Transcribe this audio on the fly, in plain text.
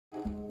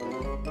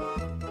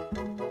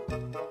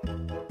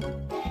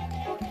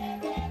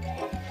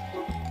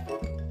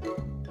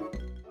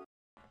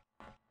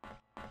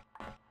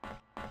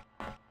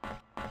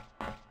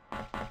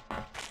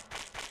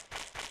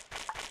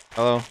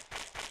Hello?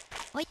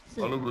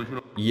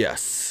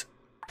 Yes.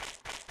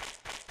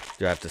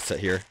 Do I have to sit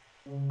here?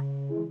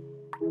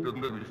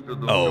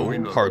 Oh,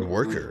 hard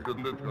worker.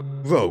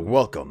 Rogue,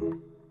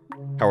 welcome.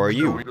 How are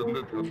you?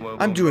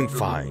 I'm doing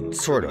fine,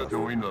 sort of.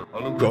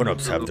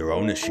 Grown-ups have their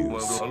own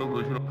issues.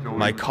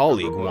 My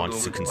colleague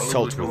wants to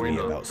consult with me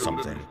about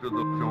something.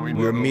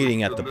 We're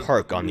meeting at the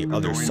park on the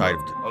other side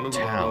of the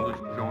town.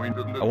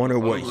 I wonder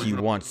what he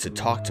wants to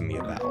talk to me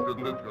about.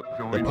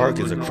 The park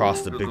is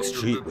across the big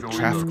street with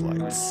traffic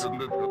lights.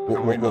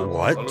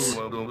 What?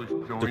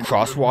 The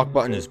crosswalk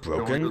button is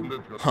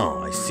broken? Huh,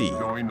 I see.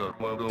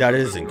 That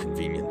is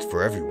inconvenient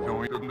for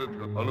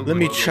everyone. Let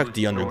me check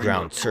the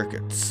underground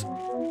circuits.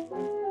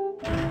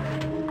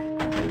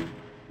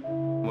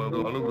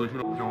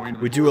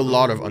 We do a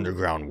lot of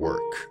underground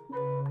work.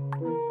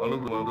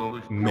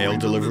 Mail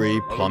delivery,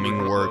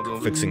 plumbing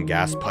work, fixing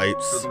gas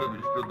pipes.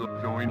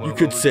 You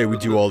could say we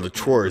do all the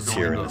chores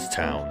here in this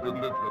town.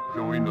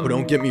 But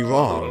don't get me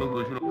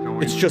wrong,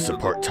 it's just a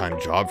part-time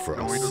job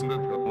for us.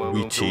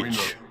 We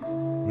teach.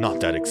 Not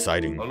that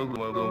exciting.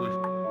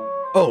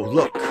 Oh,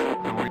 look!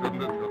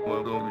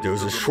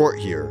 There's a short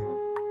here.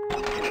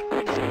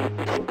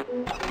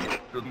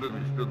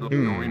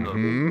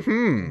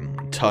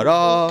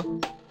 Ta-da!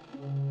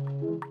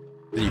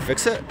 Did you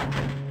fix it?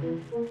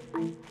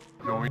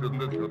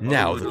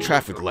 Now the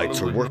traffic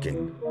lights are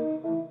working.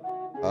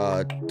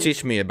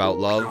 Teach me about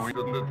love.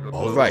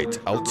 Alright,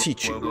 I'll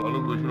teach you.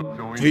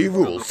 3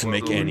 rules to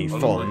make Annie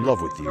fall in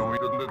love with you.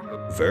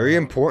 Very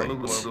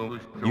important.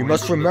 You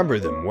must remember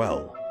them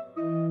well.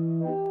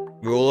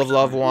 Rule of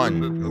love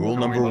 1. Rule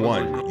number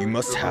 1. You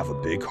must have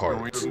a big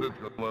heart.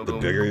 The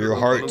bigger your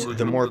heart,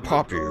 the more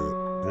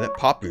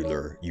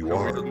popular you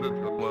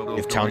are.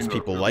 If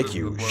townspeople like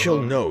you,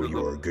 she'll know you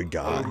are a good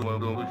guy.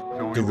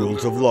 The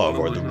rules of love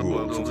are the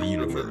rules of the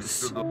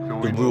universe.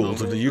 The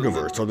rules of the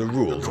universe are the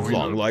rules of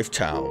Long Life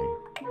Town.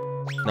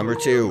 Number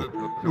 2.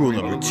 Rule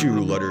number 2,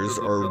 letters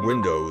are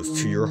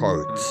windows to your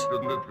heart.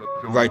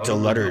 Write a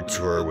letter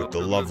to her with the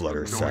love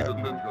letter set.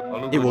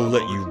 It will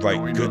let you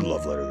write good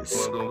love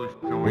letters.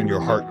 When your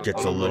heart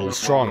gets a little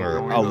stronger,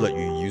 I'll let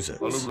you use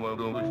it.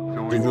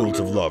 The rules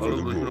of love are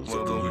the rules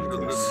of the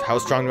universe. How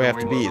strong do I have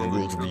to be? The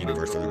rules of the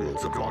universe are the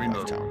rules of Long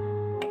Life Town.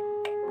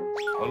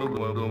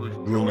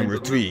 Rule number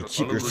 3,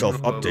 keep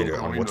yourself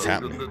updated on what's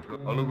happening.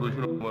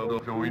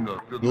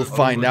 You'll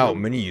find out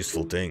many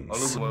useful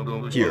things.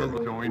 Here,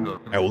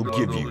 I will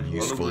give you a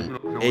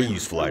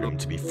useful item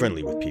to be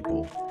friendly with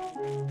people.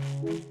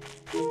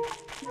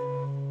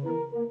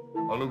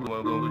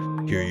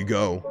 Here you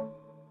go.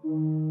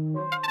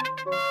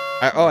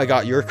 I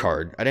got your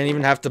card. I didn't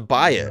even have to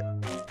buy it.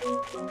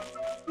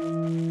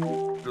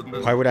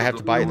 Why would I have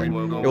to buy it then?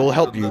 It will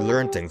help you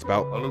learn things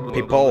about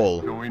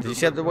people. Did you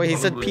see the way he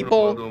said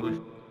people?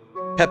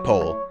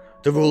 Peppole.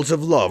 The rules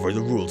of love are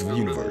the rules of the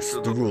universe.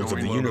 The rules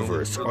of the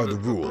universe are the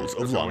rules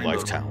of Long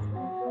Life Town.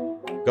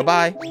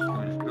 Goodbye.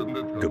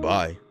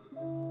 Goodbye.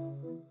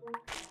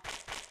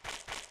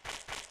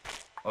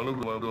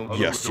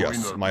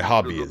 Yes, my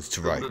hobby is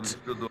to write.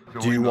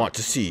 Do you want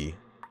to see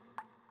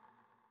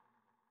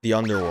the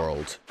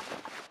underworld?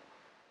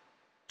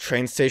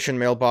 Train station,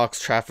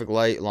 mailbox, traffic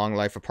light, Long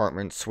Life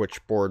apartment,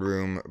 switchboard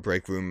room,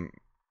 break room,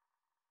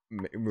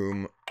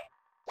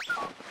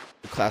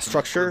 class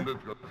structure?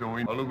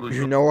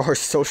 You know our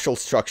social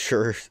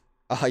structure.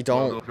 I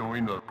don't.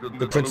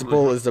 The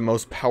principal is the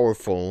most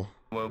powerful,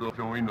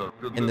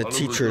 and the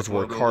teachers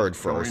work hard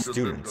for our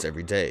students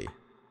every day.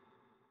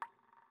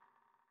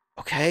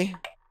 Okay.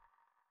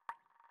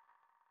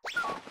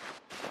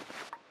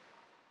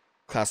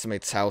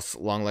 Classmate's house,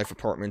 Long Life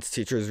apartments,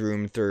 teacher's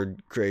room, 3rd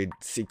grade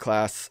C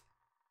class.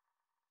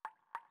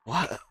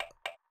 What?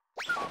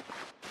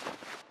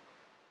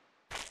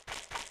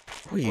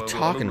 What are you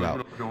talking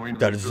about?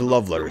 That is the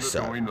love letter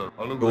set.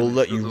 It will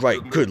let you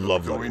write good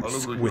love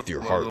letters with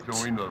your heart.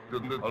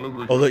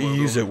 I'll let you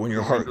use it when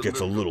your heart gets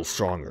a little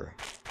stronger.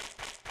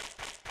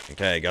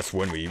 Okay, I guess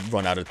when we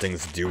run out of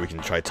things to do, we can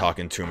try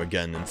talking to him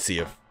again and see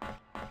if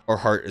our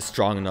heart is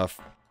strong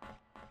enough.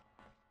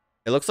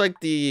 It looks like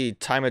the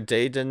time of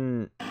day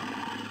isn't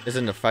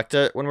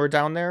affected when we're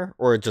down there,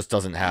 or it just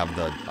doesn't have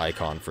the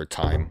icon for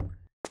time.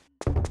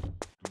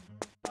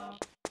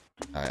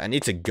 I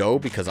need to go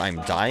because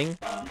I'm dying.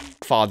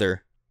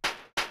 Father,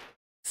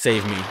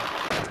 save me.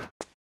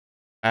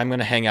 I'm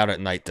gonna hang out at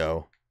night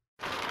though.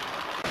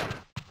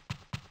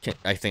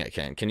 I think I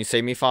can. Can you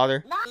save me,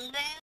 Father?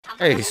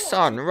 Hey,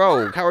 son,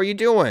 Rogue, how are you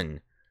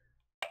doing?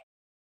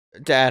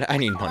 Dad, I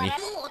need money.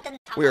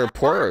 We are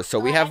poor, so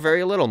we have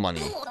very little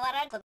money.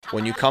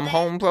 When you come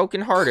home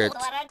broken-hearted,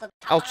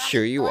 I'll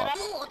cheer you up.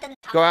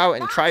 Go out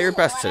and try your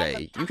best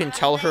today. You can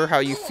tell her how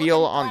you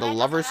feel on the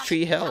Lover's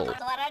Tree Hill.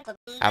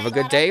 Have a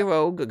good day,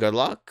 Rogue. Good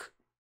luck.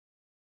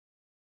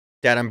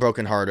 Dad, I'm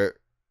broken-hearted.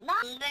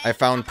 I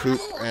found poop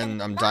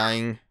and I'm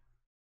dying.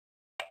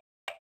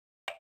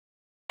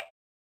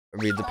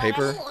 Read the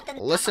paper.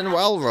 Listen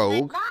well,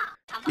 Rogue.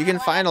 You can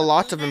find a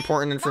lot of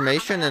important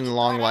information in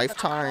Long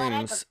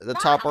Lifetimes. The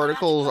top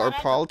articles are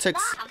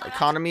politics,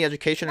 economy,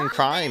 education, and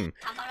crime.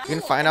 You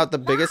can find out the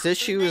biggest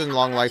issues in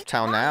Long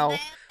Lifetown now.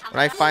 When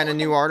I find a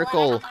new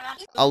article,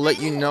 I'll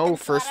let you know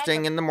first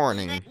thing in the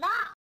morning.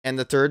 And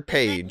the third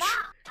page.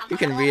 You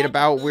can read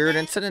about weird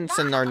incidents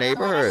in our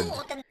neighborhood.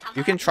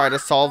 You can try to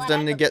solve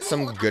them to get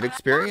some good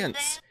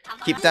experience.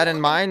 Keep that in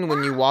mind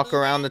when you walk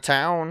around the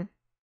town.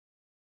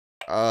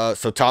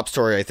 So top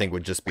story I think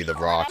would just be The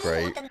Rock,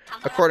 right?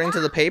 According to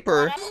the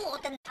paper,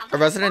 a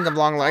resident of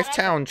Long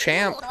Lifetown,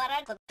 Champ,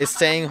 is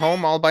staying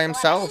home all by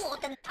himself.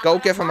 Go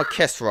give him a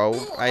kiss,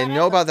 Rogue. I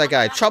know about that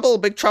guy. Trouble,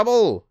 big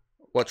trouble!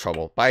 What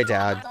trouble? Bye,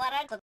 Dad.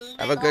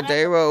 Have a good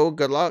day, Rogue.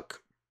 Good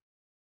luck.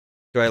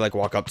 Do I, like,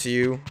 walk up to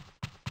you?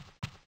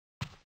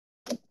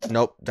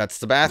 Nope, that's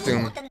the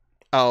bathroom.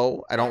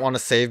 Oh, I don't want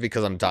to save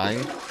because I'm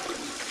dying.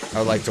 I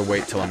would like to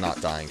wait till I'm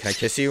not dying. Can I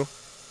kiss you?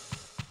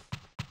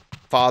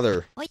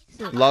 Father,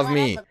 love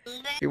me.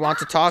 If you want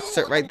to talk,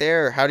 sit right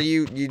there. How do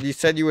you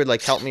said you would,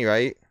 like, help me,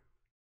 right?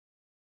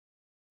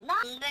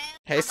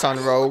 Hey,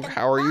 son Rogue,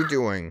 how are you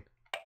doing?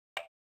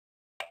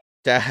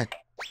 Dad,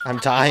 I'm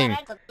dying.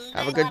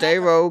 Have a good day,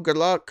 Rogue. Good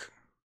luck.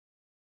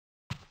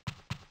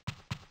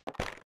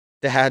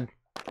 Dad,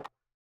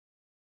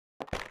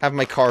 have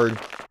my card.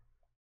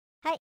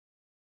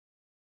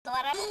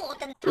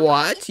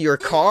 What? Your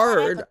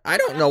card? I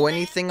don't know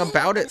anything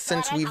about it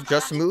since we've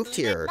just moved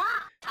here.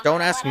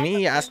 Don't ask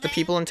me, ask the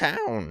people in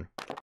town.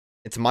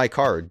 It's my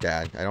card,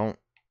 Dad. I don't...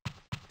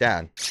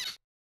 Dad.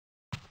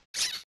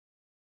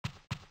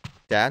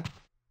 Dad?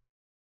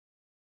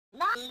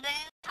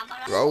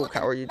 Rogue,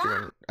 how are you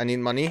doing? I need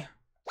money.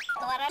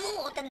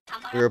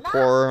 We were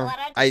poor.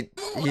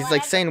 He's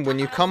like saying, when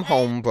you come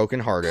home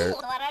brokenhearted,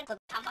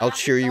 I'll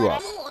cheer you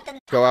up.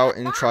 Go out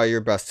and try your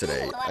best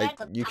today.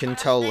 You can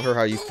tell her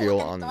how you feel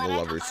on the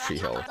Lover's Tree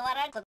Hill.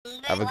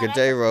 Have a good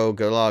day, Rogue.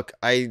 Good luck.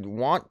 I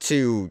want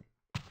to...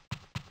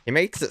 He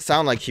makes it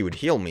sound like he would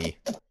heal me.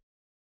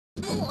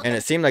 And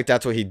it seemed like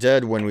that's what he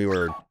did when we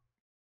were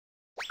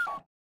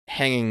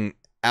hanging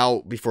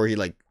out before he,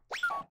 like,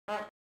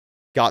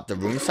 got the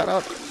room set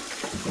up.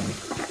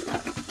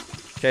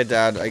 Okay,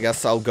 Dad, I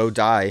guess I'll go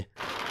die.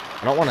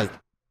 I don't want to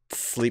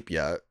sleep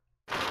yet.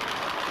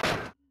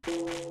 I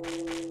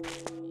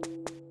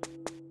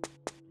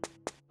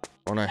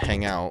want to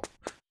hang out.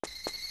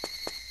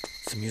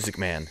 It's a Music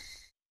Man.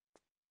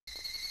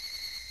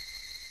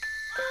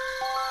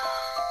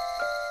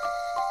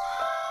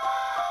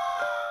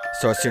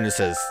 So as soon as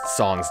his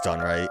song's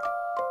done, right?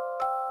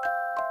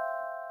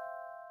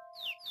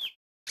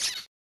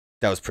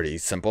 That was pretty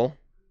simple.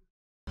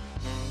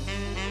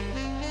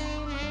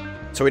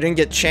 So we didn't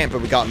get Champ,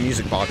 but we got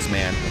Music Box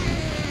Man.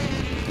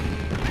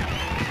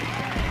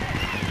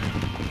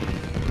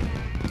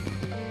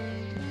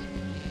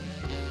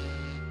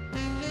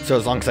 So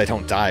as long as I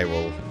don't die,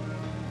 we'll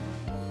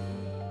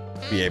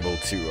be able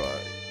to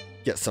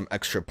get some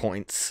extra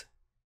points.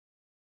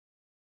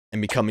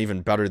 And become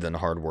even better than a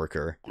hard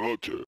worker.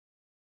 Okay.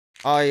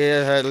 Oh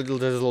yeah, there's a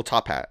little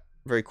top hat.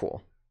 Very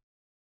cool.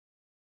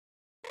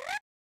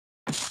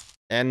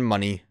 And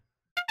money.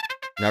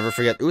 Never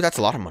forget. Ooh, that's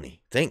a lot of money.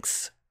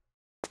 Thanks.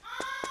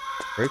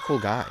 Very cool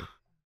guy.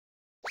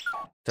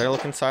 Did I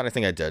look inside? I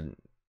think I did.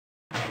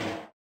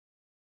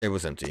 It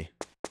was empty.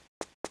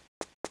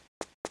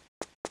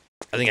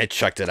 I think I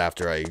checked it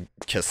after I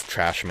kissed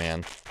Trash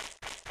Man.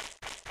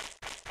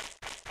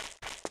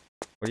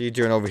 What are you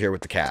doing over here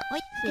with the cat?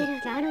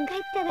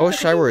 Oh,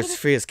 shower is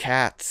free as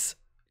cats.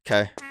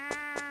 Okay.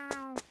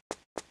 I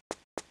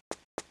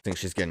think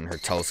she's getting her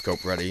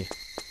telescope ready.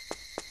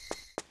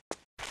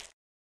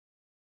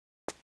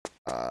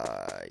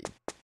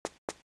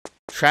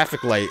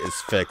 Traffic light is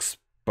fixed,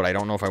 but I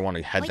don't know if I want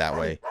to head that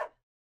way.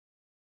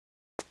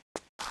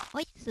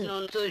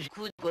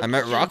 I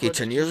met Rocky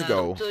 10 years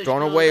ago.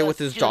 Thrown away with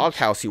his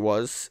doghouse he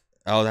was.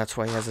 Oh, that's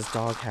why he has his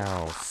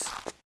doghouse.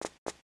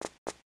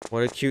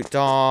 What a cute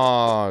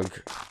dog.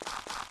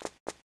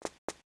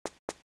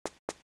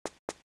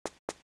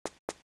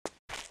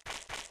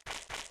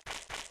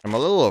 I'm a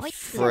little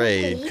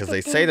afraid, because they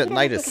say that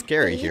night is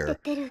scary here.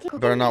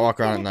 Better not walk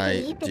around at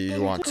night. Do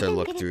you want to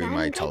look through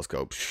my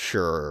telescope?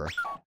 Sure.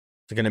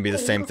 Is it going to be the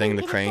same thing,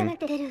 the crane?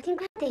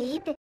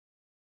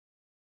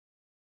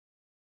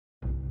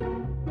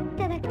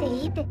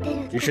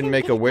 You should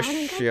make a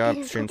wish. Yeah,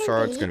 it's going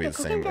to be the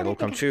same. It'll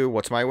come true.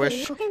 What's my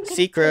wish?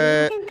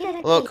 Secret!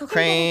 Look,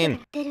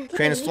 crane!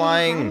 Crane is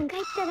flying!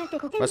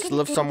 Must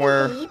live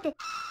somewhere.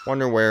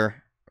 Wonder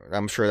where.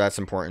 I'm sure that's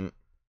important.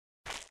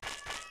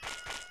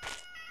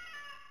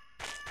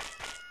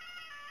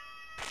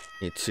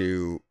 Need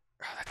to...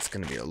 Oh, that's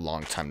going to be a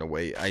long time to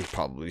wait. I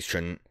probably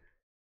shouldn't.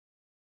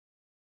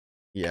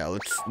 Yeah,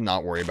 let's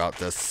not worry about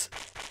this.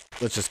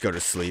 Let's just go to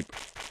sleep.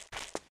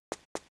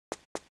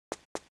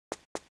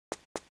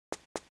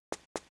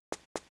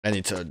 I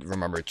need to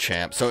remember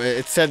Champ. So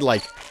it said,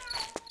 like...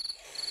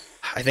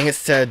 I think it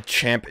said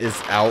Champ is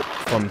out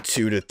from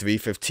 2 to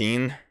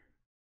 3:15.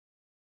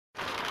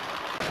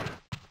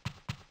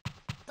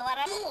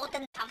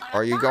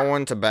 Are you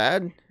going to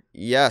bed?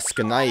 Yes,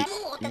 good night.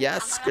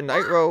 Yes, good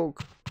night, Rogue.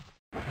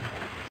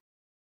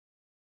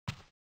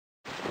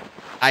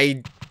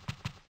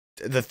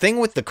 The thing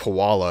with the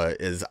koala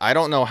is I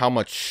don't know how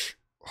much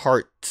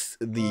heart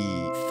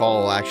the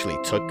fall actually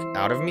took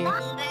out of me.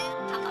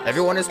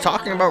 Everyone is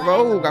talking about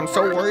Rogue. I'm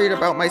so worried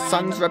about my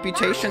son's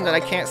reputation that I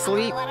can't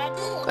sleep.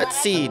 Let's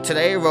see,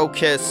 today Rogue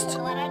kissed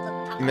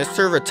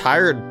Mr.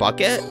 Retired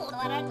Bucket?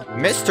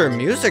 Mr.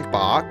 Music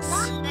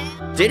Box?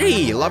 Did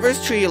he?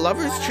 Lover's Tree,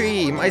 Lover's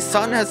Tree. My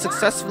son has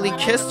successfully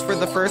kissed for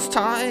the first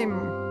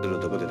time.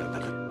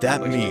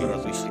 That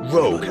means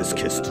Rogue has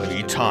kissed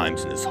 3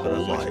 times in his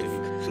whole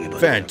life.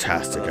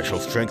 Fantastic, I shall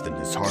strengthen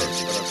his heart.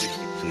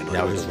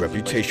 Now his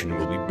reputation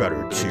will be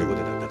better too.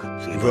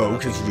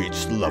 Rogue has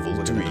reached level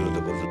 3.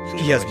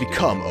 He has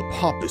become a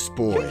pompous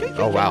boy.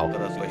 Oh wow.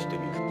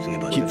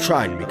 Keep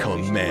trying to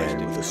become a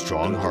man with a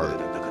strong heart.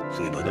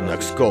 The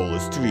next goal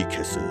is 3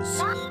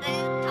 kisses.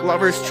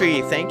 Lover's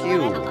Tree, thank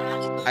you.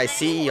 I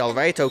see,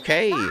 alright,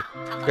 okay.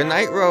 Good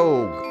night,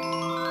 Rogue.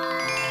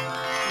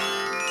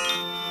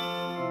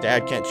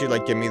 Dad, can't you,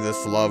 like, give me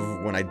this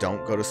love when I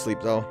don't go to sleep,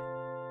 though?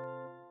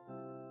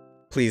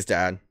 Please,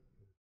 Dad.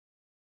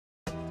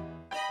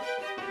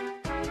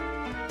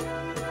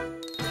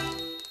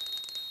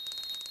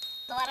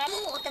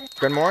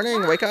 Good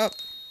morning, wake up.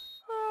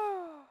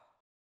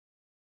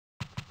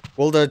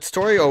 Will the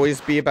story always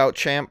be about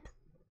Champ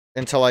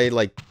until I,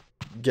 like,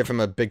 give him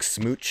a big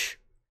smooch?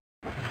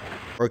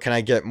 Or can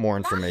I get more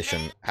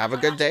information? Have a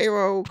good day,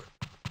 Rogue.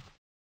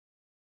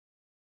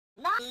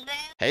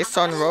 Hey,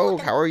 son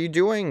Rogue, how are you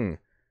doing?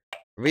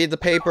 Read the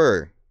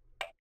paper.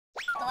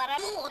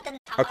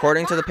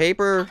 According to the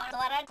paper,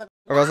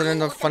 a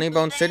resident of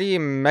Funnybone City,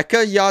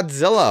 Mecha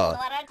Yadzilla,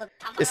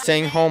 is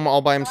staying home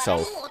all by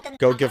himself.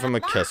 Go give him a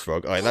kiss,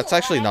 Rogue. Alright, that's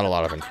actually not a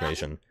lot of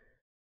information.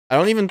 I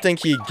don't even think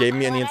he gave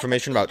me any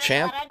information about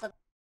Champ.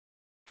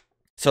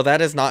 So that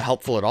is not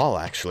helpful at all,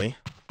 actually.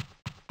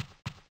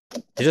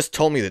 He just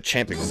told me that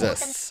Champ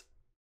exists.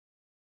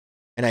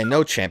 And I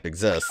know Champ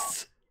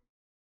exists.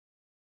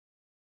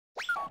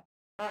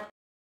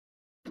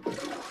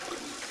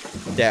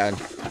 Dad,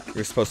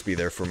 you're supposed to be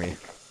there for me.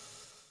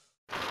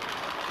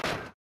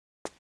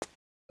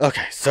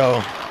 Okay,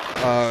 so,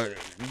 I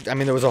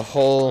mean, there's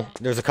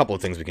a couple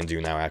of things we can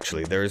do now,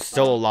 actually. There's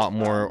still a lot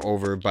more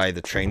over by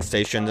the train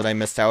station that I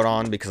missed out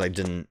on because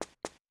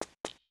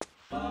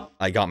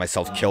I got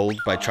myself killed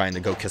by trying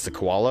to go kiss a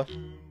koala.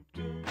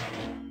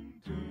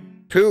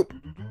 Poop!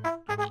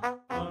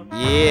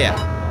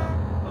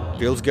 Yeah!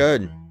 Feels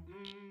good.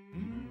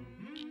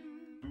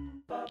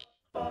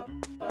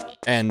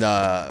 And,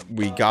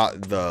 we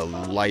got the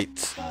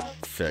light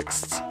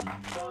fixed.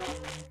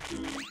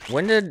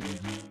 When did...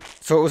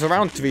 So it was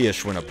around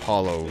 3-ish when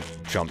Apollo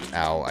jumped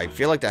out. I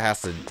feel like that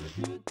has to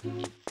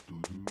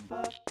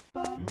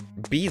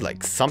be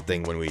like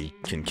something when we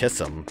can kiss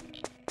him.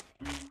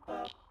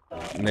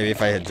 Maybe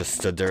if I had just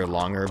stood there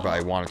longer, but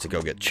I wanted to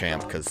go get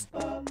Champ because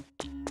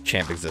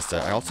Champ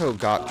existed. I also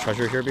got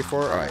treasure here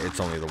before. Alright, it's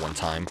only the one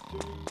time.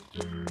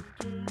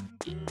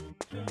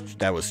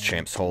 That was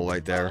Champ's hole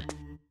right there.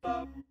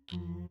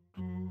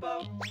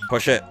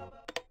 Push it.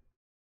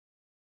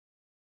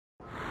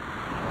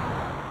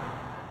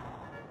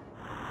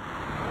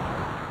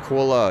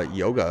 Cool,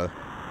 yoga.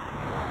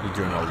 You're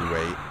doing all you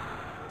wait.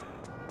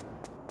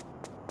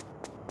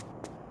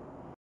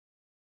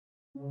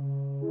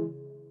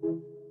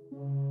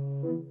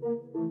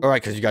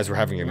 Alright, because you guys were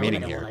having your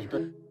meeting here.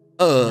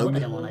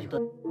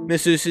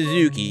 Mr.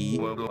 Suzuki.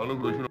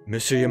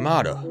 Mr.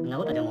 Yamada.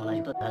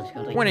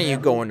 When are you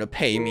going to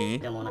pay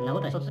me?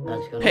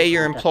 Pay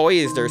your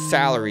employees their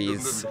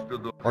salaries.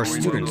 Our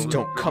students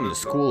don't come to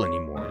school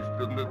anymore.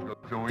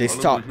 They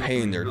stopped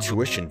paying their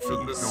tuition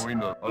fees.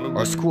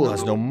 Our school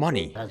has no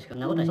money.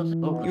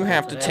 You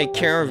have to take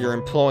care of your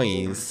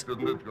employees.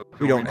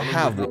 We don't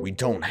have what we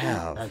don't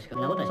have.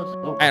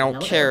 I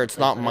don't care, it's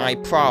not my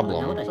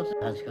problem.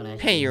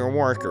 Pay your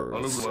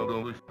workers.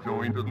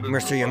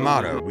 Mr.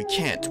 Yamada,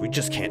 we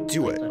just can't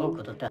do it.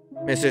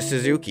 Mr.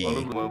 Suzuki.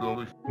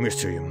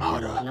 Mr.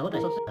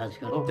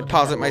 Yamada.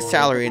 Deposit my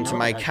salary into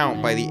my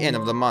account by the end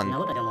of the month.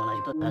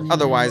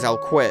 Otherwise, I'll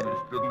quit.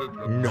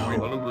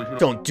 No,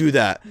 don't do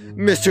that.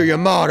 Mr.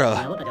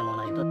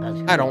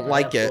 Yamada! I don't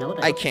like it.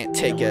 I can't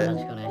take it.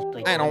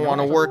 I don't want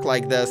to work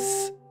like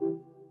this.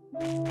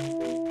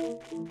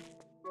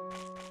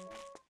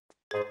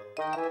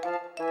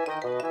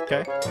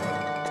 Okay.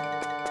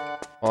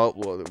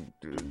 Well,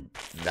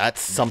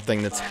 that's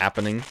something that's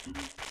happening.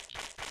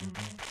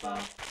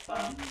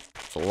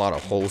 There's a lot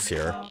of holes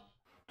here.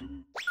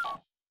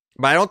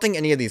 But I don't think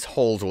any of these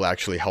holes will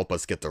actually help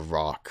us get the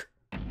rock.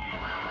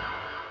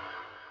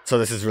 So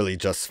this is really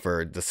just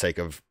for the sake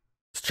of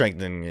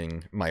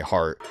strengthening my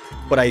heart.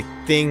 But I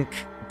think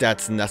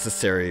that's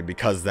necessary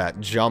because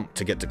that jump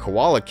to get to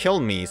Koala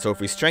killed me. So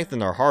if we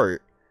strengthen our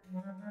heart,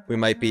 we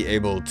might be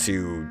able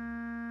to...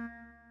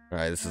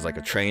 Alright, this is like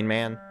a train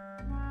man.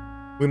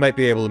 We might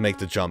be able to make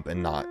the jump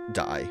and not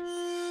die.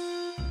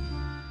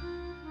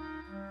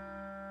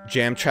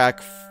 Jam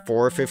Track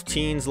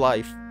 415's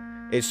life.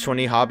 Age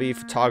 20 hobby,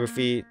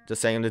 photography. The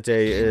saying of the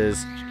day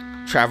is,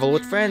 travel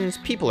with friends,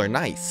 people are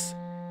nice.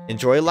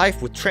 Enjoy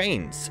life with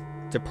trains.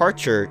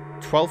 Departure,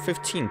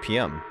 12:15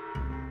 p.m.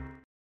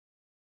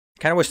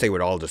 Kinda wish they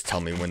would all just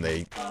tell me when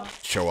they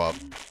show up.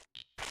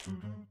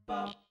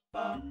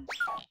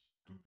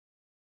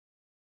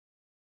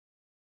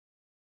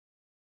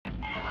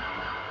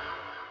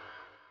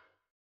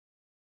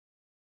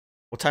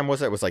 What time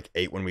was it? It was like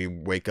 8 when we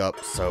wake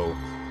up, so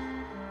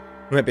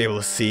we might be able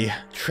to see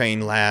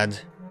Train Lad.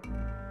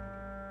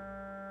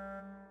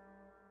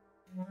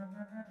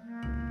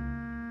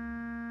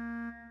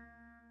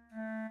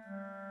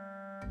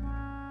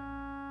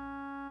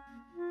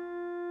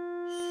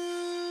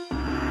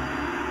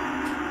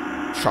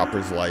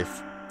 Chopper's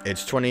life.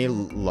 Age 20,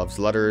 loves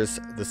letters.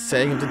 The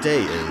saying of the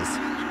day is,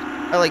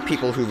 I like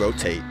people who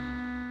rotate.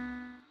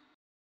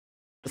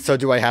 So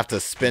do I have to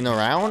spin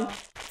around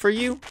for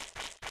you?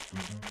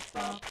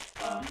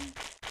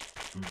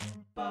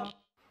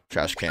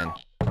 Trash can.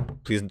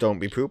 Please don't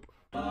be poop.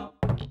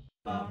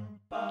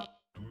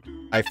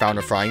 I found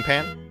a frying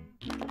pan.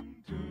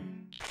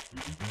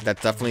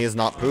 That definitely is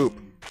not poop.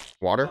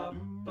 Water?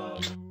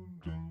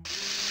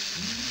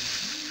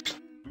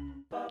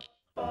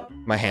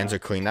 My hands are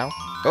clean now.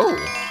 Oh!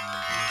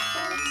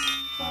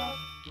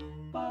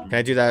 Can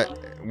I do that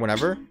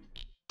whenever?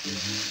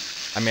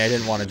 I mean, I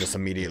didn't want to just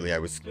immediately. I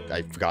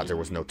forgot there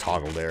was no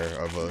toggle there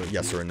of a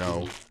yes or a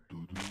no.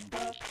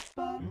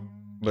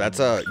 But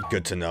that's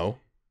good to know.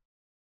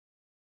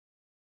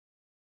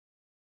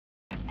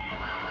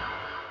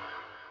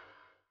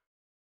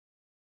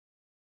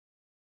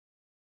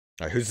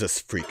 Alright, who's this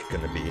freak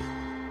gonna be?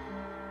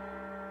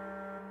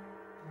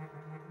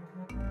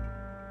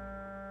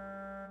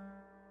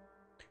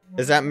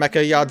 Is that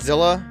Mecha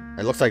Yadzilla?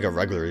 It looks like a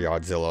regular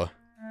Yadzilla.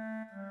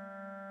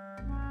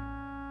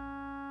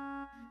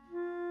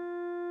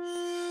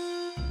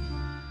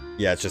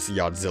 Yeah, it's just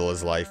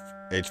Yadzilla's life.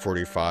 Age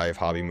 45,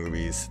 hobby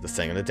movies. The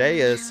saying of the day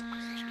is,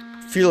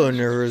 feel an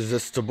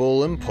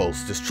irresistible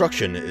impulse.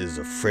 Destruction is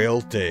a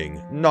frail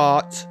thing.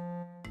 Not.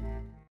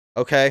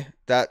 Okay,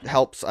 that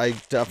helps. I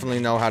definitely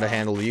know how to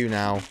handle you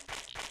now.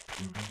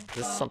 Is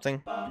this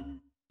something?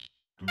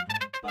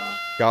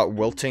 Got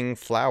wilting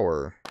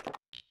flower.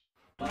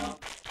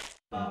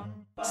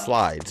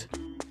 Slide.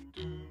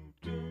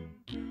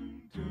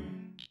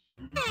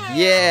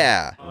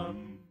 Yeah!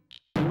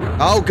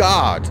 Oh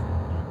god!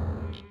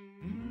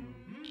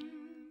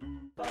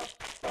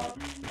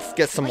 Let's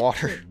get some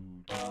water.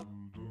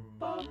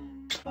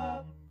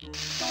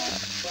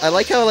 I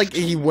like how, like,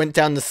 he went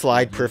down the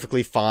slide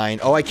perfectly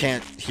fine. Oh, I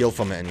can't heal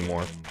from it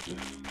anymore.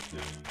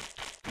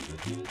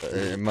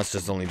 It must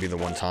just only be the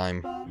one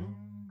time.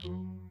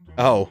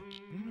 Oh.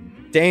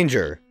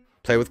 Danger!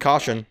 Play with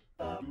caution.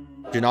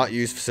 Do not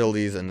use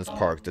facilities in this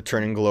park. The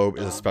turning globe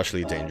is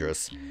especially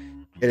dangerous.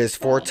 It is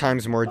 4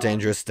 times more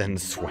dangerous than the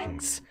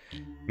swings.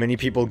 Many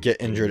people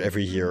get injured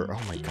every year.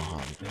 Oh my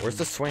god. Where's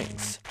the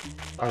swings?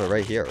 Oh, they're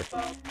right here.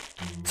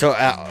 So,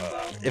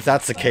 if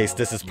that's the case,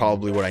 this is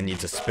probably what I need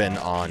to spin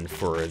on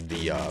for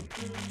the, I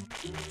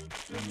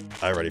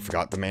already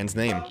forgot the man's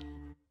name.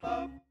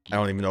 I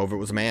don't even know if it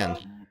was a man.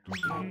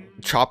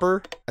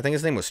 Chopper? I think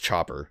his name was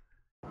Chopper.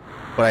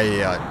 But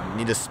I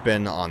need to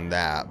spin on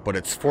that. But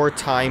it's 4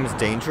 times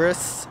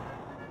dangerous.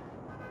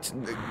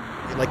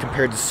 Like,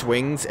 compared to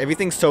swings.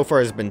 Everything so far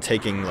has been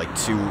taking, like,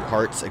 2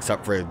 hearts,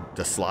 except for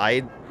the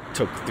slide.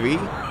 Took 3.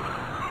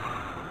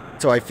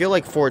 So I feel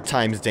like 4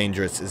 times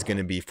dangerous is going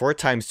to be 4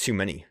 times too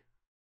many.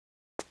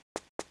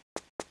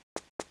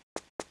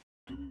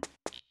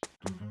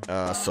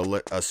 So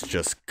let us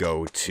just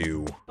go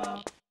to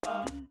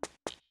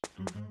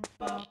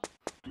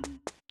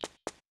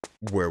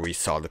where we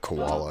saw the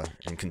koala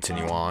and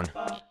continue on.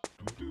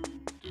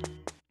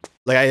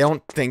 Like, I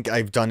don't think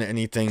I've done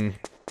anything.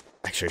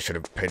 Actually, I should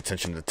have paid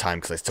attention to the time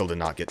because I still did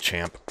not get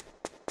champ.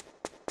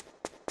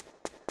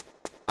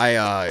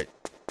 I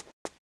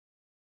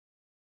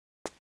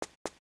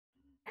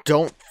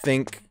don't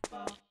think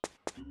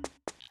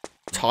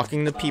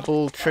talking to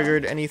people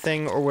triggered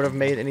anything or would have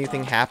made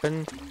anything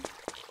happen.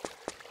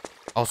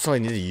 Also, I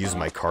need to use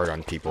my card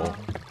on people.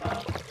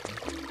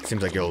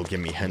 Seems like it'll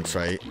give me hints,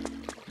 right?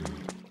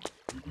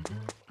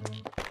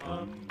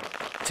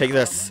 Take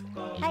this.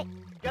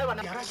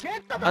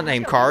 A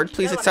name card.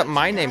 Please accept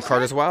my name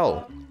card as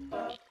well.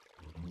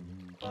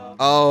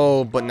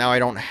 Oh, but now I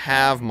don't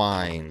have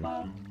mine.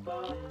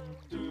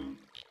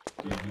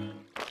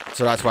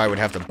 So that's why I would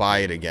have to buy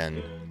it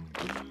again.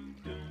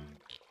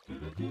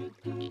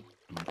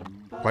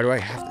 Why do I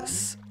have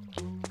this?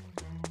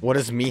 What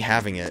does me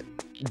having it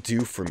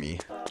do for me?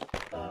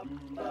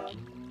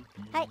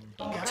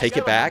 Take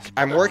it back?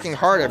 I'm working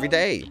hard every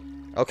day.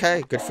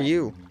 Okay, good for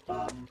you.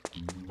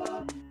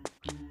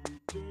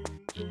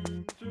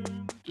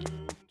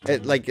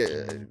 It, like,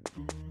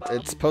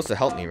 it's supposed to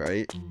help me,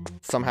 right?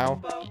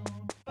 Somehow?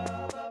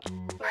 I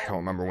don't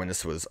remember when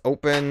this was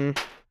open.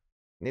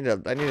 I need to,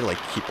 like,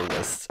 keep a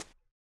list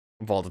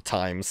of all the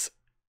times.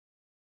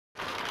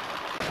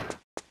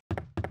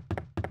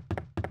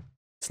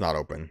 It's not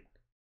open.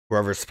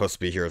 Whoever's supposed to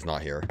be here is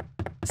not here.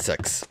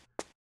 6.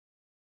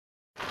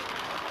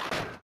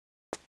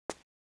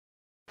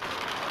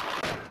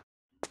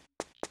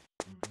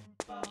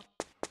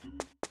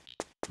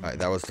 Alright,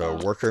 that was the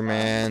worker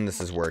man. This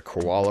is where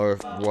Koala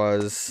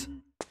was.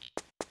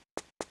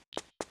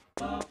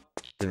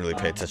 Didn't really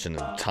pay attention to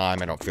the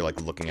time. I don't feel like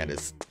looking at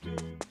his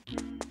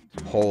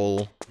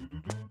hole.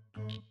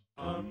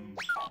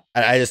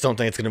 I just don't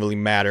think it's going to really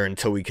matter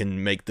until we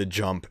can make the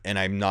jump, and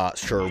I'm not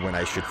sure when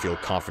I should feel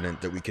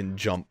confident that we can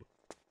jump.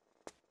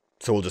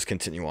 So we'll just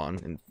continue on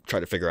and try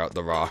to figure out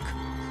the rock.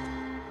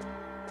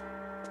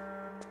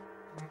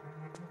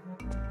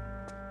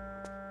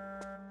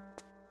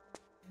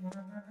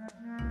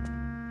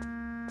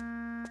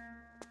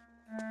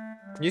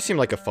 You seem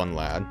like a fun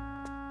lad.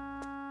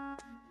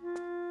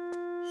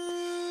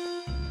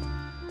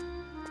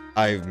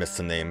 I've missed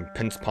the name.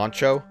 Pince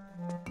Poncho?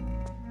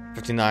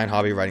 59,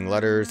 hobby writing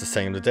letters. The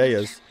saying of the day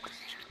is,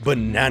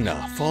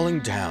 banana falling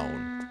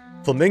down.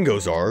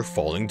 Flamingos are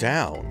falling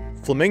down.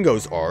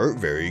 Flamingos are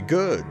very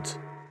good.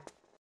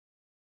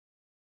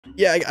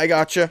 Yeah, I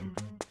gotcha.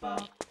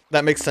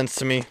 That makes sense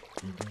to me.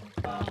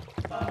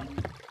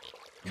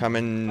 Come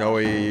in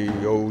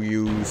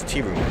OU's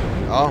tea room.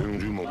 Oh,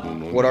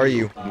 what are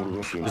you?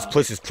 This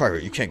place is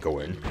private, you can't go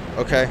in.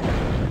 Okay.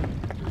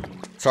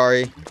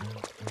 Sorry.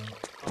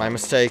 My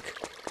mistake.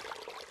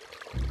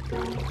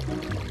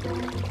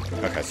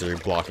 Okay, so you're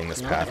blocking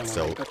this path,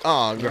 so...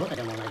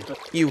 Ugh.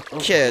 You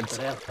kids,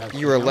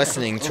 you were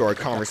listening to our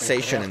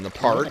conversation in the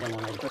park.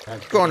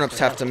 Grown-ups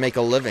have to make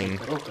a living.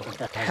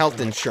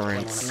 Health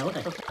insurance,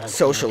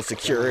 social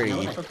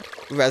security,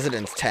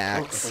 residence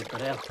tax.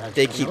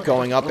 They keep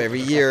going up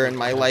every year and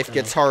my life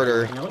gets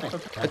harder.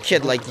 A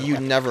kid like you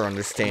never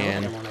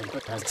understand.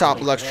 Stop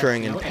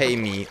lecturing and pay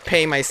me.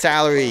 Pay my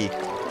salary!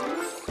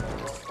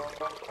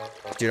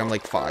 Dude, I'm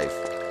like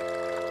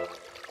 5.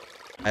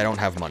 I don't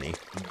have money.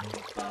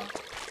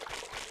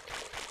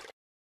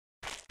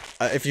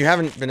 If you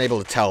haven't been able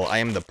to tell, I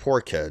am the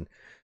poor kid.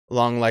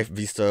 Long life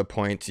Vista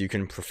point, you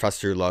can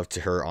profess your love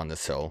to her on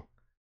this hill.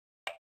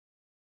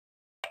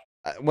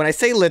 When I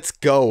say let's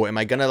go, am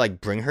I gonna like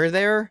bring her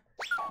there?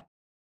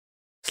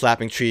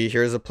 Slapping tree,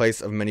 here is a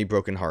place of many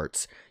broken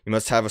hearts. You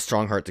must have a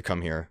strong heart to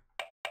come here.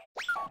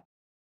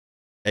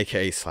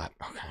 AKA slap,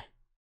 okay.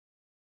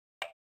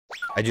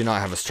 I do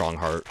not have a strong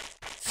heart,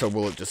 so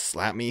will it just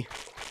slap me?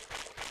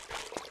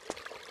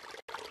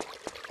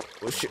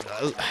 Well, shoot,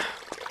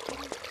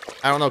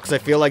 I don't know, because I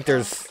feel like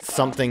there's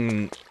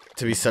something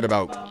to be said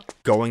about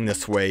going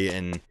this way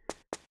and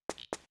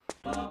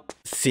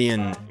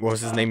seeing, what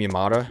was his name,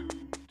 Yamada?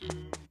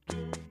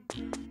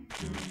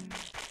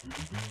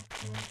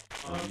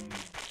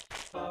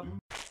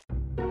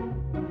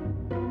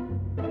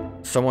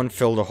 Someone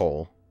filled a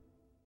hole.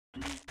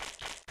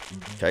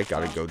 Okay,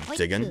 gotta go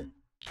digging.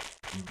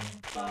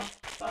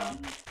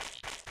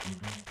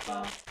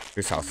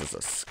 Whose house is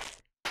this?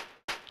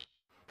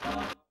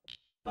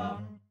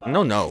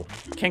 No.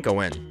 Can't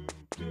go in.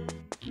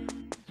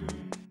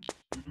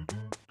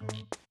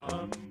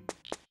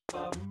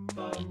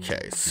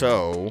 Okay,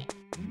 so...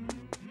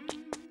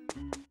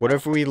 what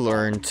have we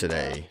learned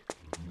today?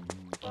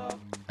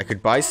 I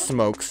could buy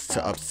smokes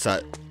to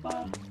upset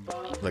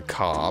the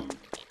cop.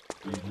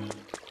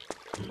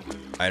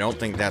 I don't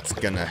think that's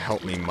gonna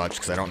help me much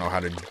because I don't know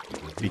how to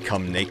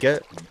become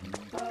naked.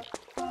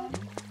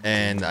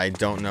 And I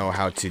don't know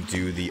how to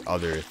do the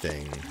other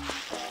thing.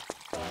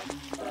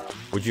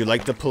 Would you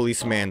like the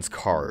policeman's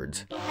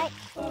card?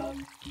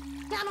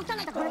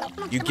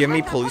 You give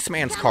me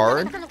policeman's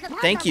card?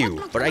 Thank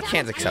you, but I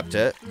can't accept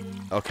it.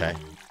 Okay.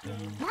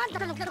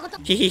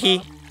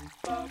 Hehehe.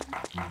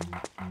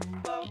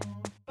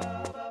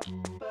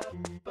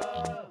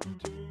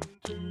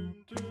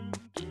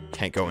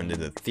 Can't go into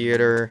the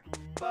theater.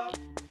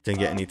 Didn't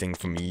get anything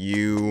from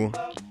you.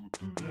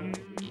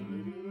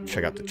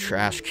 Check out the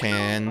trash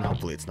can.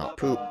 Hopefully it's not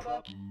poop.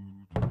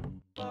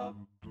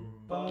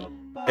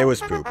 It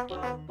was poop.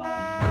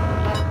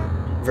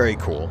 Very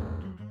cool.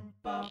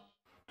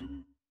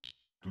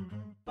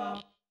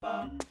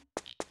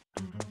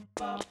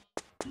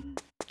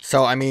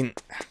 So, I mean,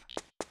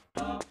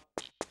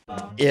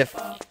 if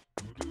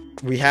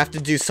we have to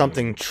do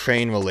something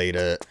train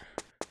related,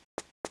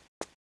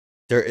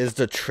 there is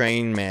the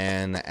train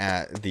man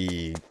at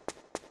the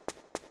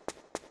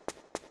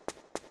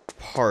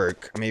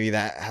park. Maybe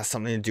that has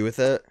something to do with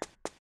it.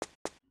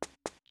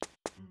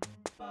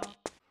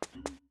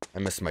 I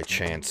missed my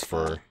chance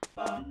for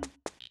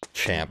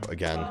champ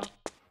again.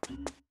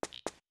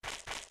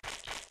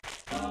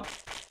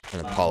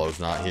 And Apollo's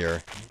not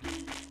here.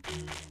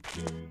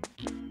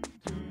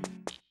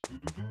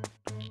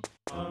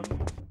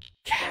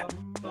 Cat.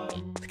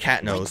 The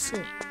cat knows.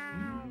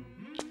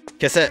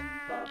 Kiss it.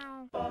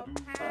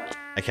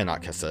 I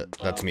cannot kiss it.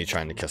 That's me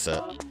trying to kiss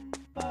it.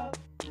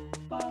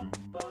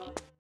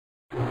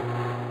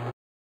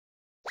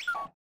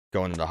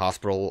 Go into the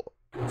hospital.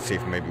 See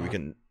if maybe we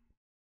can...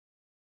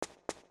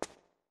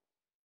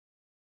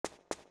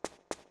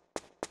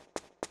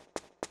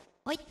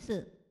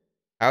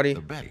 Howdy.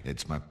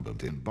 It's my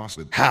built-in boss.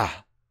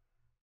 Ha!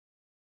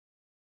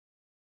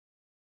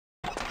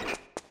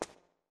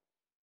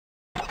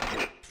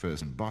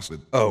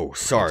 Oh,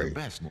 sorry.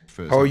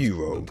 How are you,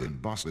 Rogue?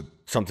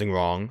 Something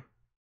wrong?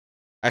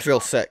 I feel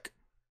sick.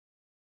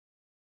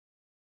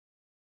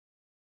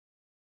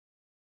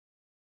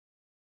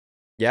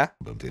 Yeah?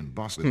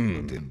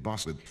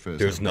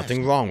 There's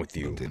nothing wrong with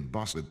you.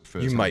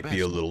 You might be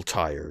a little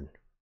tired.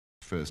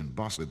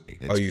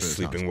 Are you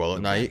sleeping well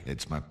at night?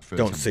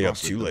 Don't stay up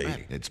too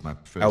late.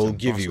 I will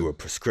give you a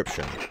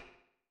prescription.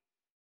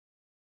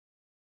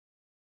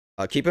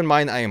 Keep in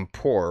mind I am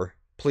poor.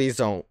 Please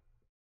don't.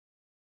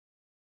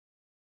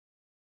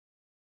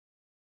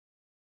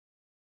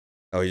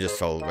 Oh, he just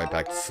fell right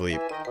back to sleep.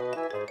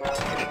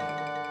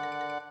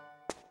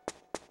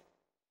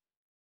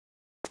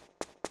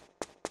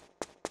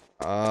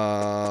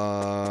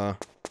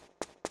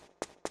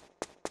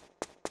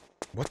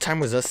 What time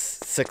was this?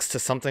 6 to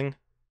something?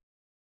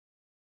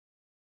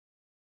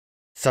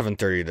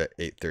 7:30 to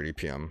 8:30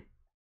 p.m.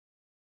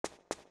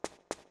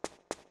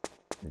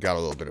 Got a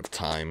little bit of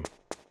time.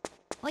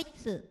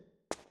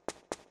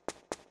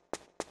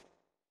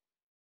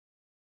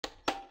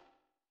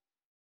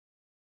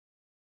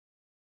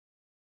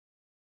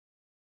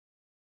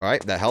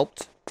 Alright, that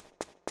helped.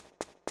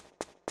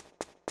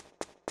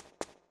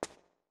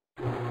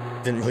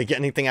 Didn't really get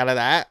anything out of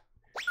that.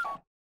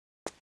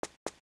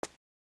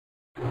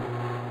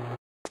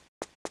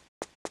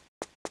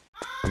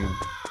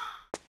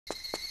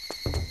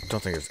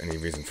 Don't think there's any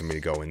reason for me to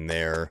go in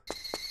there.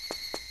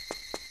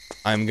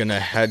 I'm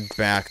gonna head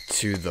back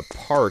to the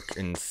park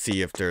and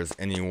see if there's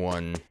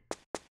anyone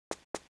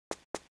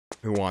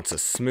who wants a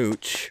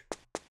smooch.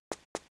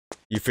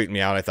 You freaked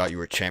me out. I thought you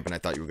were a champ and I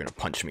thought you were gonna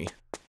punch me.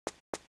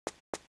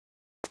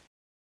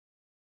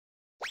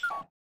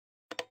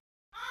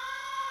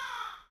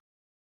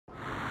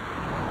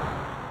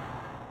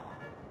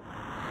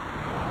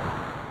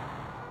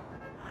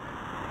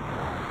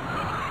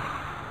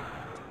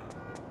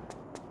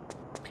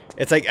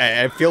 It's like,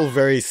 I feel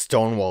very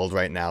stonewalled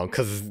right now,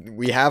 because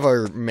we have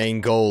our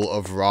main goal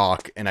of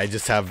rock, and I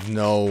just have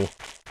no,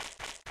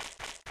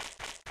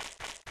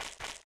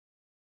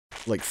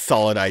 like,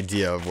 solid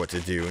idea of what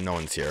to do. No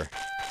one's here.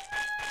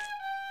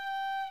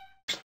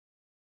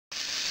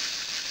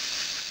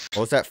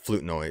 What was that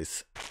flute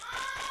noise?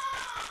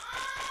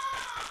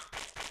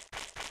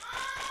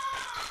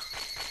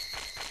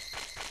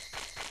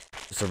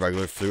 Just a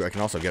regular flute. I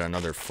can also get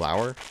another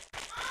flower.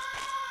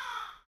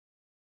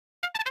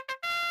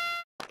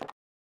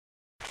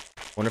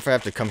 Wonder if I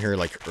have to come here,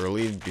 like,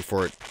 early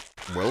before it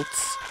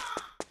wilts?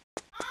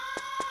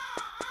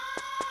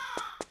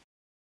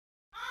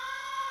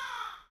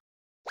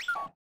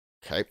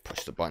 Okay,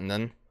 push the button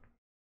then.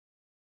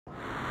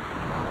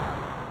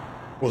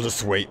 We'll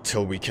just wait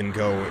till we can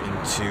go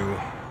into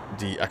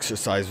the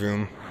exercise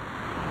room.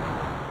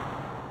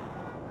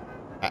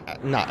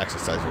 Not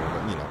exercise room,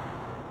 but, you know.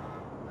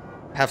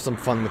 Have some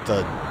fun with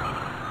the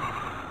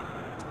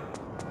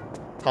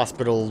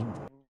hospital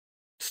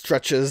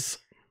stretches.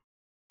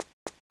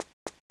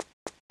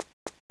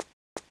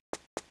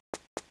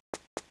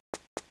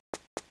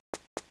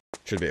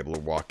 Should be able to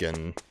walk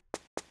in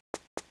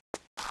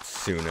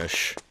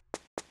soonish.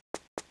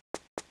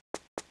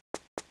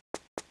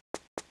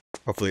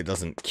 Hopefully it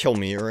doesn't kill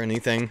me or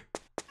anything.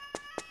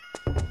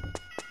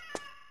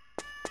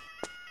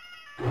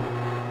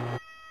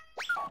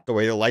 The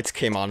way the lights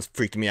came on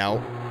freaked me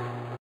out.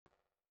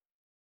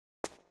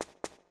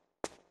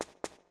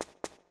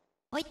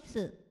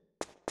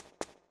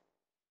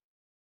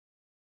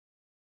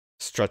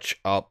 Stretch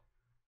up.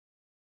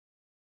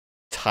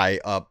 Tie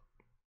up.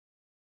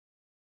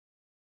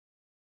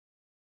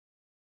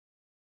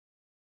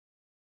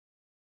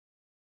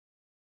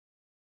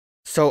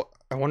 So,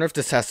 I wonder if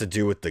this has to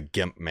do with the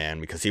Gimp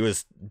Man, because he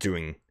was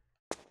doing...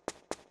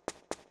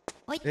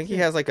 I think he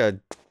has like a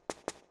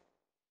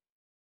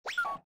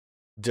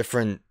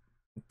different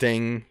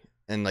thing,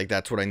 and like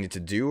that's what I need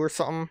to do or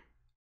something.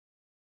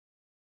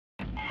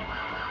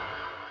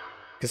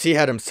 Because he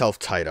had himself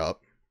tied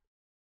up.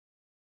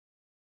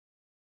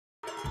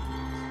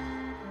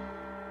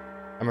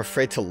 I'm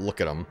afraid to look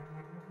at him.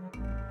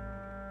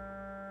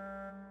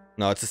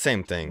 No, it's the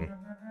same thing.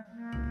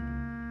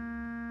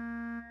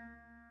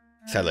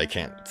 Sadly, I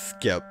can't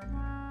skip.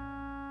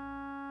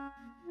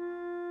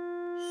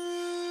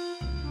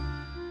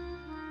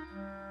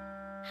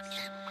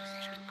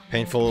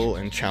 Painful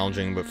and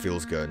challenging, but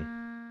feels good.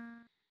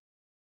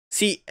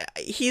 See,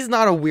 he's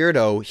not a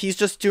weirdo. He's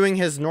just doing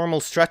his normal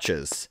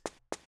stretches.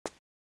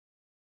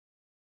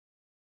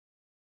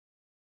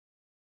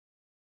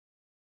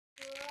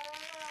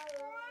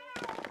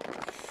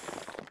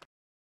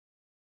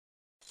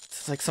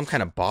 It's like some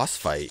kind of boss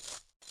fight.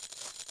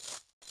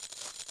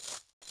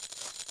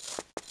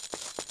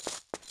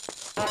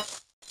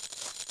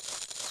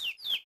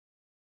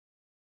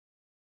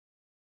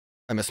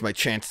 I missed my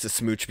chance to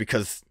smooch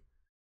because...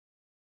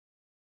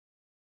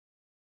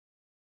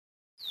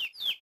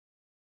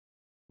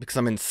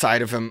 I'm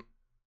inside of him.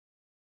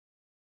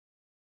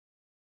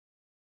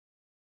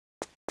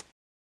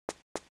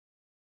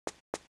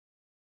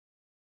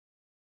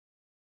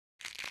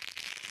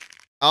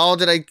 Oh,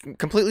 did I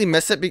completely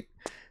miss it?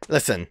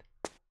 Listen.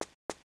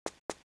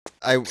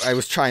 I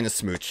was trying to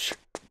smooch,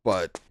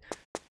 but...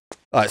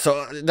 Alright,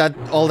 so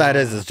all that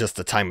is just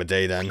the time of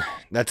day then.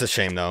 That's a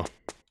shame though.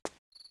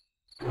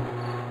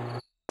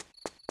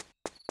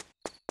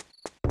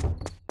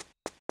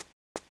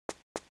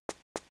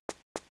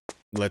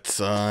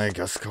 Let's, I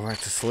guess go back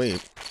to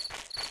sleep.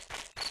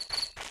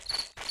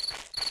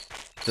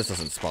 This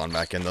doesn't spawn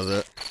back in, does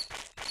it?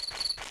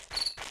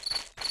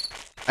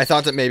 I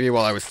thought that maybe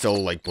while I was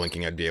still, like,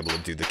 blinking I'd be able to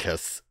do the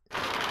kiss.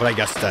 But I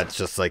guess that's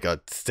just like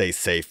a stay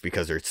safe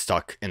because you're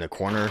stuck in a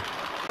corner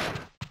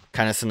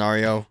kind of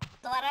scenario.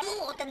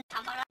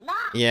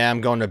 Yeah,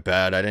 I'm going to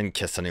bed. I didn't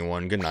kiss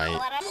anyone. Good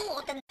night.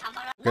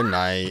 Good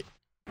night.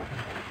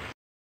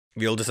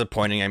 Real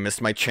disappointing. I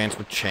missed my chance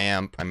with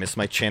Champ. I missed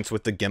my chance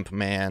with the Gimp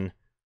Man.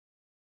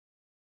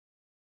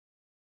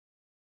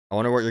 I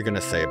wonder what you're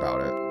gonna say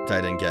about it. That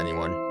I didn't get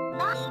anyone.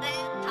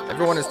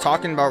 Everyone is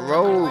talking about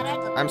Rogue.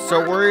 I'm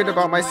so worried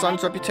about my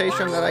son's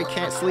reputation that I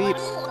can't sleep.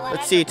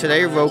 Let's see,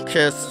 today Rogue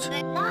kissed...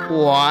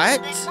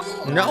 What?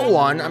 No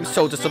one? I'm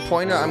so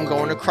disappointed I'm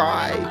going to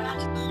cry.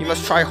 You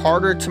must try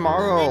harder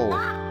tomorrow.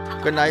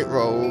 Good night,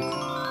 Rogue.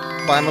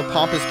 But I'm a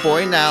pompous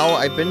boy now.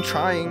 I've been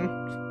trying.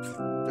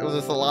 There's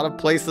just a lot of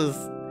places.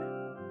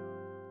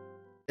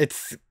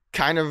 It's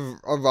kind of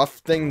a rough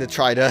thing to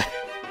try to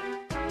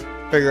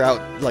figure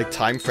out, like,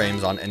 time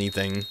frames on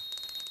anything.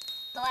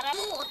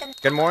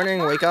 Good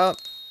morning, wake up.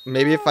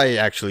 Maybe if I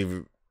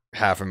actually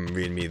have him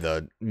read me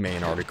the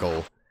main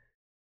article,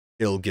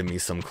 it'll give me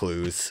some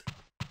clues.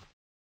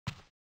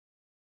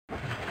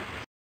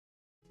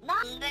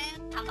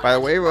 By the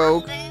way,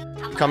 Rogue,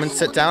 come and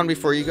sit down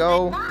before you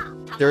go.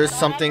 There is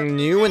something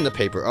new in the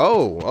paper.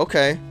 Oh,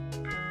 okay.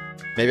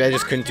 Maybe I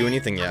just couldn't do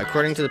anything yet.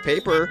 According to the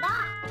paper,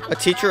 a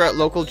teacher at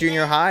local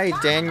junior high,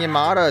 Dan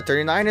Yamada,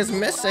 39, is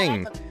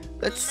missing.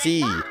 Let's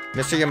see.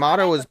 Mr.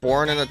 Yamada was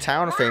born in a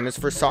town famous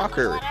for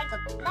soccer.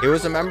 He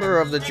was a member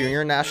of the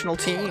junior national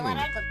team,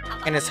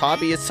 and his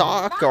hobby is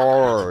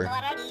soccer.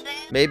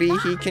 Maybe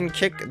he can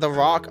kick the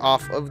rock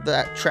off of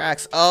that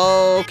tracks.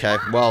 Oh, okay.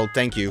 Well,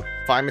 thank you.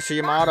 Bye, Mr.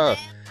 Yamada.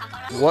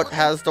 What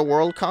has the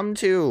world come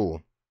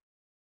to?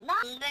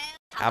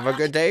 Have a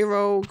good day,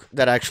 Rogue.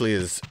 That actually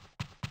is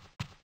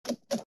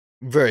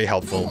very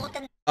helpful.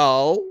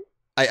 Oh,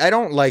 I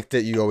don't like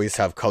that you always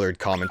have colored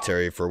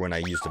commentary for when I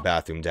use the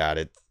bathroom, Dad.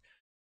 It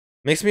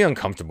makes me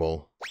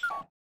uncomfortable.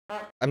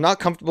 I'm not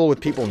comfortable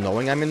with people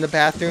knowing I'm in the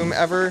bathroom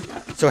ever,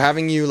 so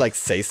having you, like,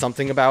 say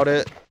something about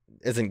it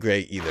isn't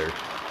great either.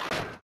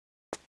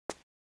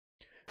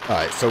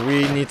 Alright, so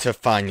we need to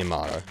find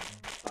Yamada.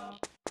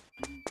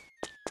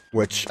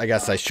 Which, I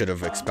guess I should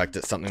have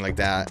expected something like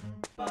that.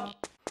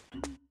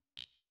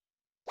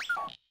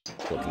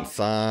 Look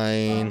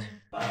inside.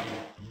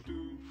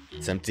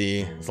 It's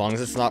empty. As long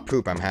as it's not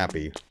poop, I'm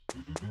happy.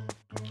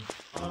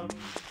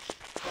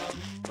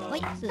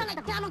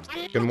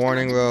 Good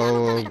morning,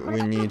 Rogue.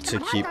 We need to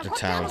keep the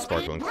town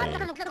sparkling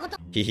clean.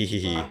 Hee hee hee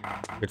hee.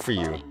 Good for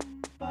you.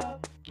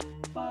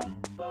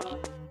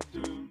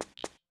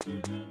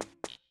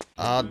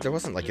 There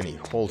wasn't like any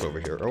holes over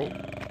here. Oh,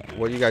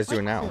 what are you guys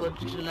doing now?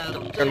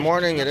 Good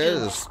morning, it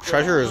is.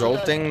 Treasure as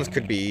old things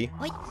could be.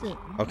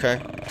 Okay,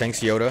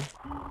 thanks, Yoda.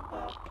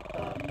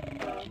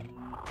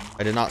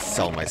 I did not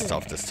sell my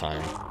stuff this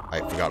time. I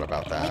forgot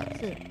about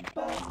that.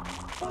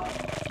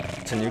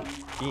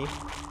 Tanuki?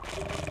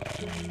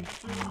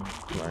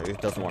 No, it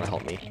doesn't want to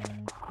help me.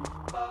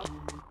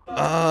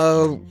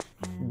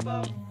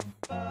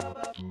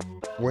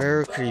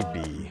 Where could he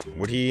be?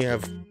 Would he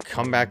have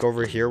come back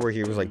over here where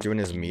he was like doing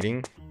his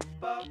meeting?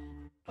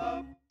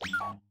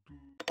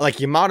 Like,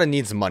 Yamada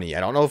needs money. I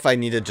don't know if I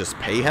need to just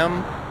pay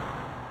him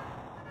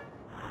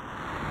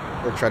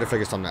or try to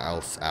figure something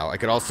else out. I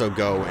could also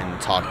go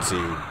and talk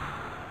to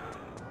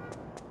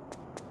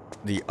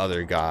the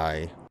other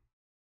guy.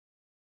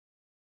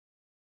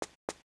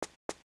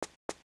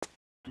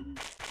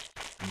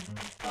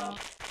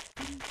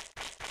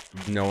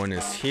 No one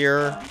is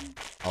here.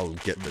 I'll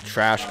get the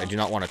trash. I do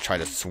not want to try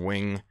to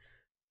swing.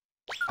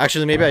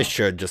 Actually, maybe I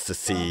should just to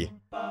see.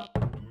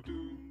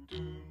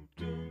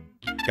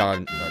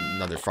 Got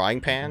another frying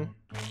pan.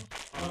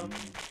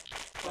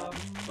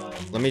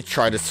 Let me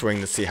try to swing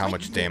to see how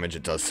much damage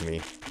it does to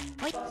me.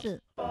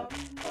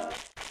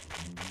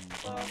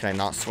 Can I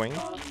not swing?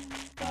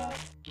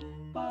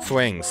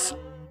 Swings.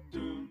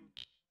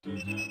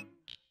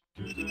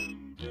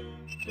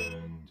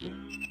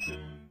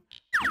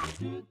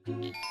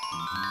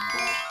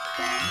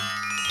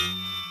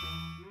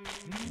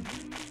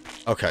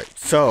 Okay,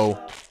 so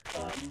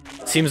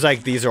seems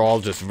like these are all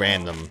just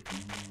random.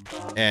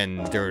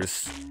 And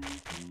there's...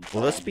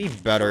 Will this be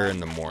better in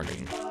the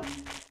morning?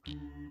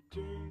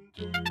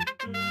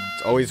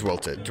 It's always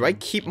wilted. Do I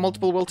keep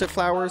multiple wilted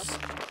flowers?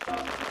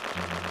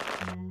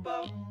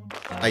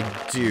 I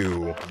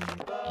do.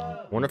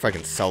 Wonder if I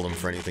can sell them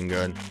for anything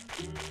good.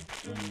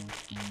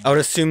 I would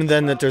assume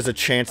then that there's a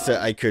chance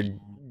that I could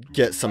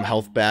get some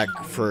health back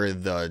for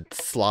the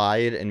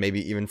slide and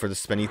maybe even for the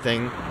spinny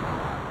thing.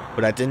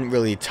 But that didn't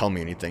really tell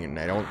me anything, and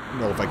I don't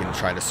know if I can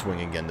try to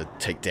swing again to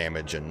take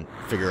damage and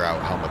figure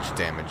out how much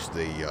damage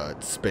the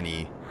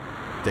spinny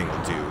thing will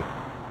do.